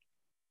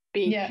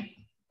big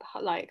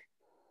like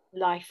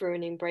life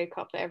ruining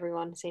breakup that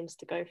everyone seems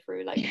to go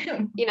through. Like,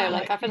 you know,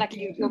 like I feel like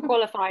you're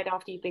qualified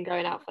after you've been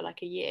going out for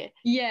like a year.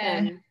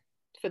 Yeah.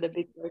 For the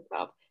big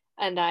breakup.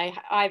 And I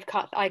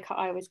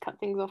always cut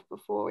things off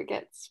before it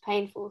gets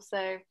painful.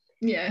 So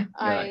yeah,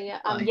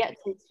 I'm yet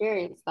to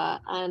experience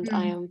that, and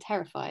I am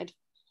terrified.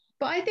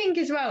 But I think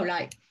as well,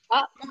 like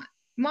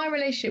my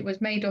relationship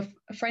was made of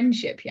a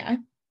friendship, yeah,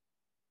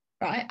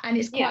 right, and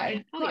it's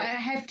quite a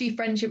hefty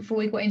friendship before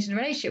we got into the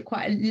relationship,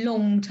 quite a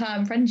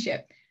long-term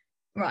friendship,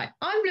 right?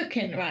 I'm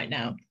looking right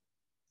now.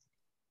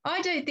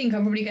 I don't think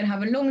I'm probably going to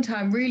have a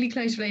long-term, really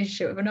close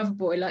relationship with another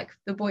boy like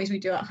the boys we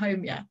do at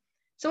home, yeah.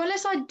 So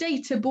unless I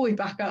date a boy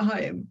back at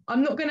home,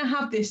 I'm not going to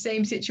have this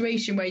same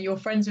situation where you're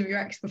friends with your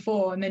ex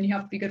before and then you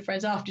have to be good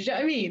friends after. Do you know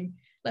what I mean?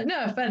 Like,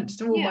 no offense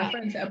to all my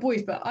friends that are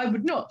boys, but I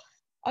would not.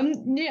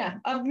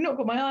 I've not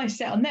got my eyes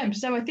set on them.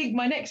 So I think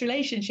my next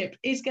relationship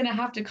is going to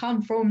have to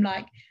come from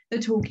like the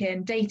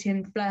talking,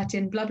 dating,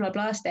 flirting, blah, blah,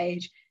 blah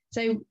stage.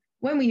 So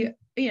when we,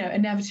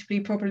 inevitably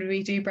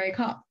probably do break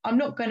up, I'm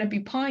not going to be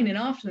pining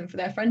after them for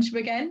their friendship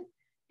again,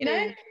 No,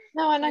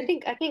 and So,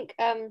 I think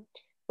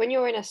when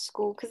you're in a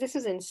school, because this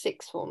was in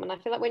sixth form, and I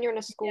feel like when you're in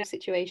a school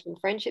situation,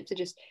 friendships are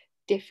just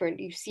different.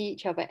 You see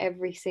each other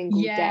every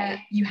single yeah,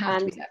 day, you have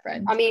to and be their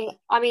friend.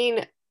 I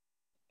mean,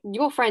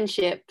 your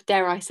friendship,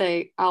 dare I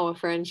say, our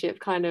friendship,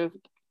 kind of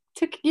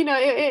took,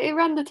 it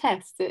ran the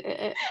test.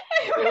 It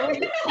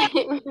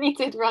really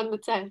did run the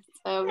test.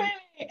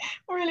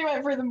 Really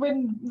went through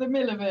the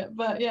mill of it,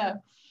 but yeah.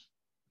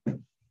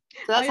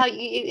 So that's how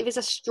it was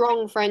a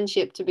strong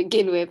friendship to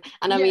begin with,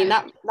 and I mean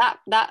that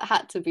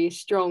had to be a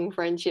strong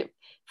friendship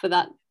for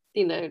that.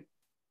 There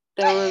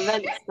were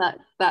events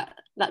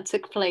that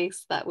took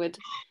place that would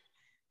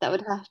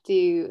have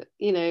to,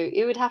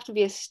 it would have to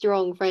be a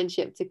strong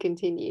friendship to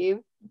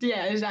continue.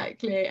 Yeah,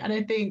 exactly. And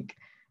I think,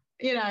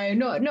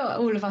 not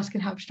all of us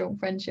can have strong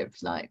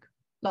friendships like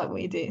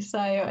we do. So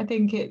I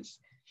think it's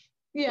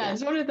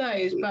it's one of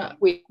those. But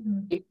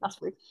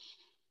that's rude.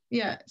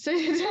 Yeah, so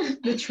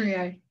the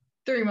trio,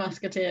 three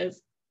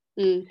musketeers,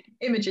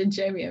 Imogen,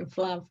 Jamie, and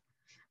Flav.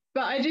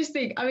 But I just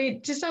think,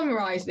 to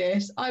summarize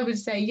this, I would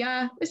say,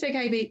 it's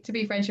okay to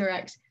be friends with your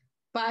ex,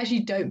 but actually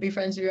don't be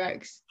friends with your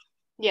ex.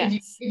 Yes.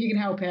 If you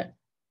can help it.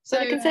 So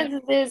the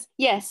consensus is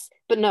yes,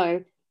 but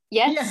no.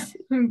 Yes,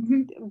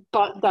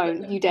 but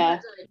don't you dare.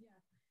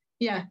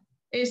 Yeah,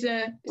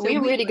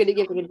 we're really good at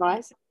giving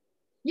advice.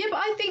 Yeah, but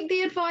I think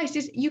the advice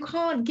is you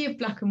can't give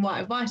black and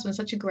white advice on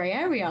such a grey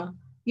area,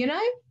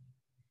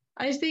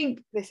 I just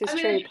think this is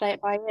true. Play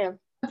it by ear.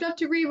 I'd love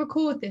to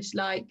re-record this,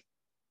 like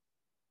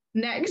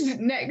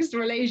next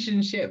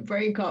relationship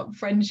breakup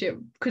friendship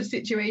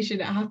situation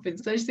that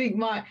happens. So I just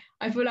think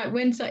I feel like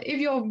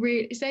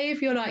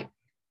if you're like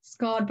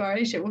scarred by a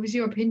relationship, obviously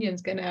your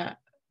opinion's gonna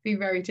be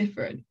very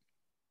different.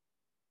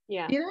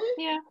 Yeah.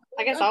 Yeah.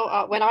 I guess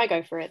I'll when I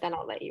go for it, then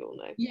I'll let you all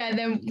know. Yeah,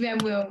 then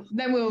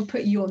we'll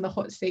put you on the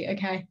hot seat,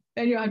 okay?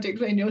 Then you'll have to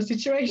explain your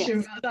situation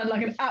without sounding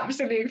like an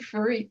absolute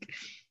freak.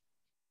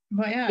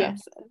 But yeah.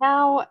 Yes.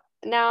 Now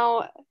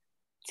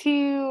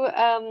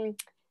to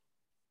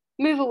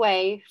move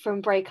away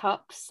from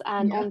breakups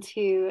and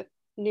onto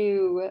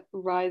new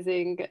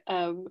rising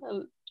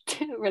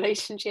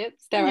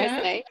relationships, dare I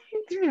say.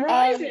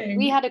 Rising.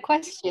 We had a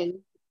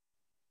question.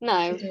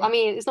 No, I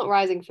mean it's not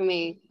rising for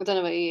me. I don't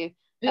know about you.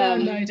 No,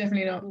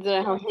 definitely not. I don't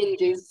know how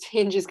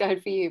Hinge is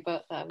going for you,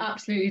 but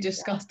absolutely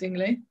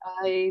disgustingly.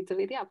 I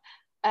deleted the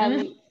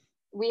app.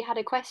 We had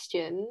a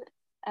question,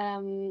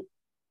 and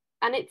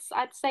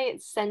I'd say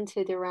it's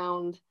centered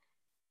around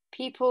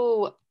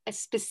people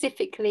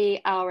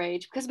specifically our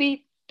age, because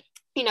we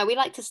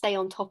like to stay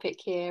on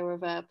topic here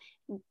of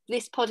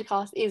this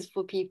podcast is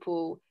for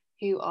people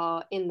who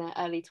are in their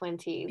early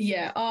 20s.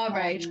 Yeah, our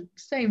age,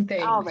 same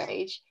thing. Our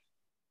age.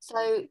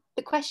 So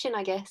the question,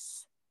 I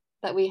guess,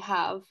 that we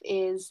have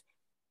is,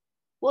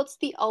 what's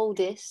the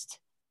oldest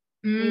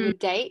you would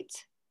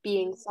date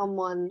being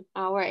someone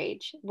our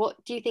age?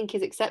 What do you think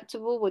is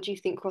acceptable? What do you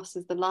think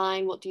crosses the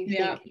line? What do you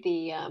think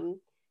the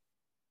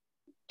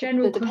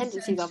general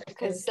dependencies are?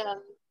 Because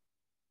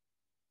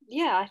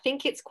I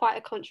think it's quite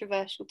a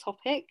controversial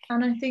topic,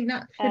 and I think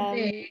that could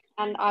be.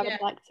 And I would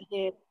like to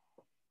hear.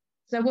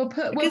 So we'll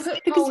put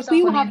because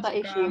we will have that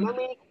issue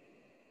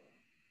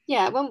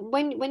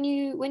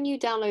when you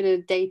download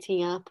a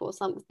dating app or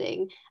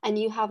something, and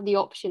you have the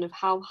option of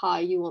how high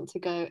you want to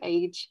go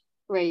age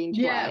range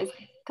wise.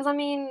 Because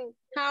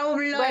how low?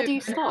 Where do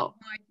you stop?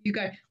 How high do you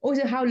go?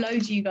 Also, how low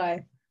do you go?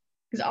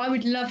 Because I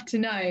would love to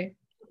know.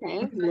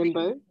 Okay,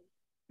 limbo.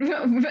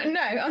 But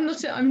no, I'm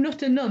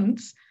not a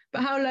nonce.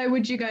 But how low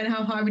would you go and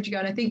how high would you go?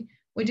 And I think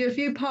we'll do a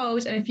few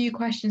polls and a few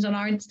questions on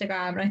our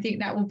Instagram, and I think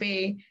that will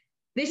be.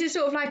 This is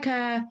sort of like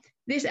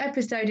this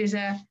episode is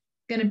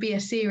going to be a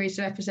series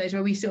of episodes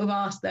where we sort of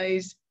ask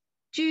those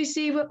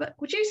juicy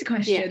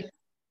questions. Yeah.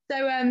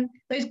 So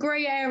those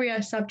grey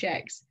area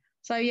subjects.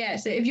 So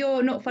so if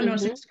you're not following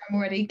us on Instagram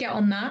already, get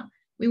on that.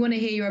 We want to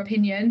hear your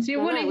opinions. We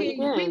want to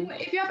hear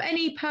if you have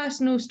any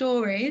personal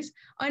stories.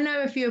 I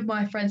know a few of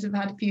my friends have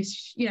had a few,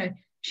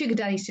 sugar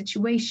daddy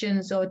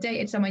situations or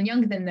dated someone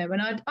younger than them,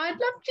 and I'd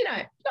love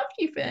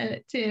you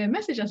to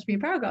message us for your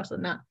paragraphs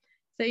on that.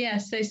 So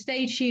so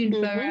stay tuned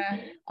for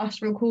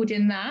us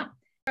recording that.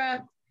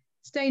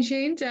 Stay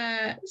tuned,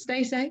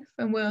 stay safe,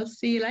 and we'll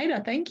see you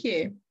later. Thank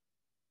you.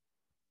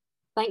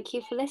 Thank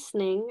you for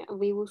listening.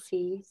 We will see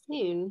you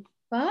soon.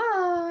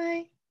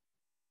 Bye.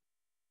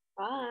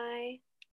 Bye.